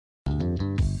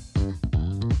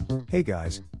Hey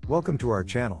guys, welcome to our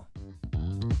channel.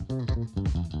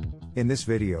 In this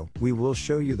video, we will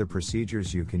show you the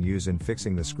procedures you can use in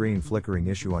fixing the screen flickering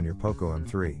issue on your Poco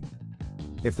M3.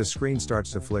 If the screen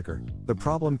starts to flicker, the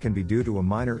problem can be due to a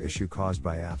minor issue caused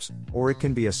by apps, or it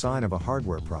can be a sign of a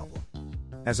hardware problem.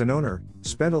 As an owner,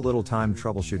 spend a little time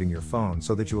troubleshooting your phone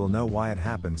so that you will know why it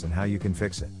happens and how you can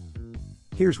fix it.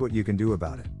 Here's what you can do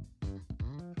about it.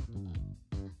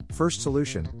 First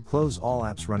solution, close all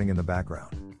apps running in the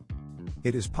background.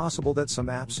 It is possible that some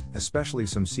apps, especially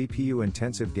some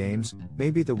CPU-intensive games, may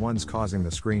be the ones causing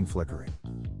the screen flickering.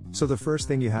 So the first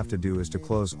thing you have to do is to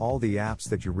close all the apps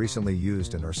that you recently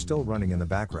used and are still running in the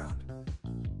background.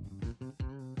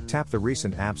 Tap the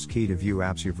Recent Apps key to view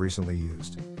apps you've recently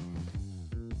used.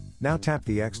 Now tap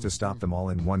the X to stop them all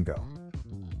in one go.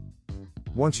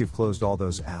 Once you've closed all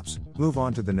those apps, move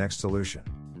on to the next solution.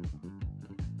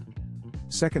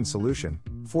 Second solution,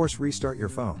 force restart your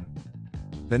phone.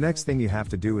 The next thing you have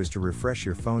to do is to refresh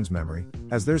your phone's memory,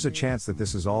 as there's a chance that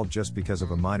this is all just because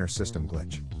of a minor system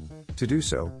glitch. To do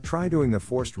so, try doing the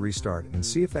forced restart and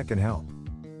see if that can help.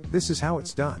 This is how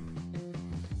it's done.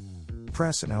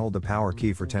 Press and hold the power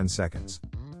key for 10 seconds.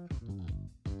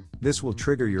 This will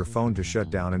trigger your phone to shut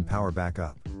down and power back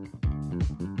up.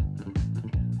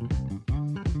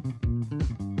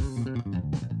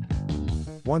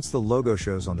 Once the logo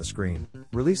shows on the screen,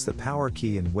 release the power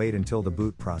key and wait until the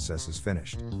boot process is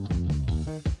finished.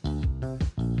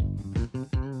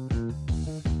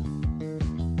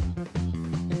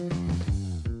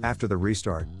 After the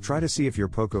restart, try to see if your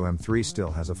Poco M3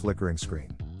 still has a flickering screen.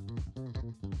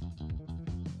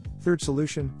 Third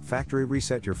solution, factory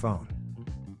reset your phone.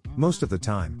 Most of the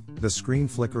time, the screen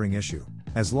flickering issue,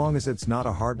 as long as it's not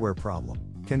a hardware problem,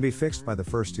 can be fixed by the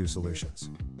first two solutions.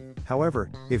 However,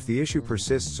 if the issue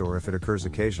persists or if it occurs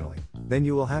occasionally, then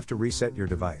you will have to reset your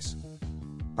device.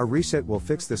 A reset will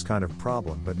fix this kind of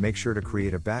problem, but make sure to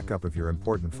create a backup of your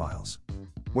important files.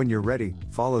 When you're ready,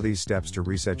 follow these steps to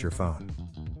reset your phone.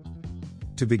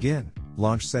 To begin,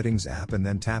 launch Settings app and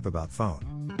then tap About Phone.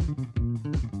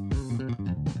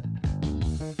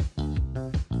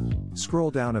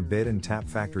 Scroll down a bit and tap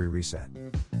Factory Reset.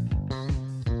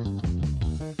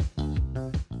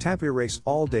 Tap Erase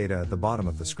All Data at the bottom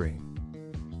of the screen.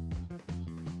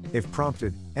 If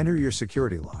prompted, enter your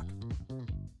security lock.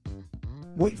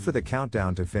 Wait for the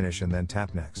countdown to finish and then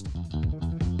tap Next.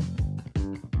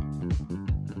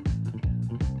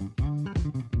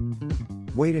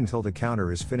 Wait until the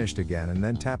counter is finished again and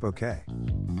then tap OK.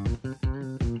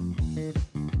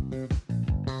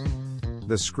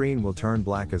 The screen will turn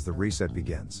black as the reset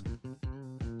begins.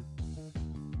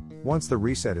 Once the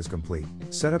reset is complete,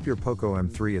 set up your Poco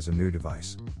M3 as a new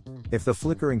device. If the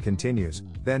flickering continues,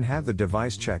 then have the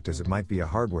device checked as it might be a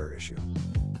hardware issue.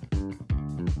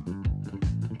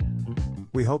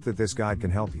 We hope that this guide can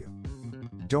help you.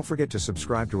 Don't forget to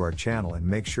subscribe to our channel and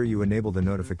make sure you enable the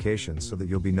notifications so that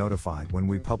you'll be notified when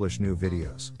we publish new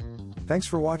videos. Thanks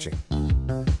for watching.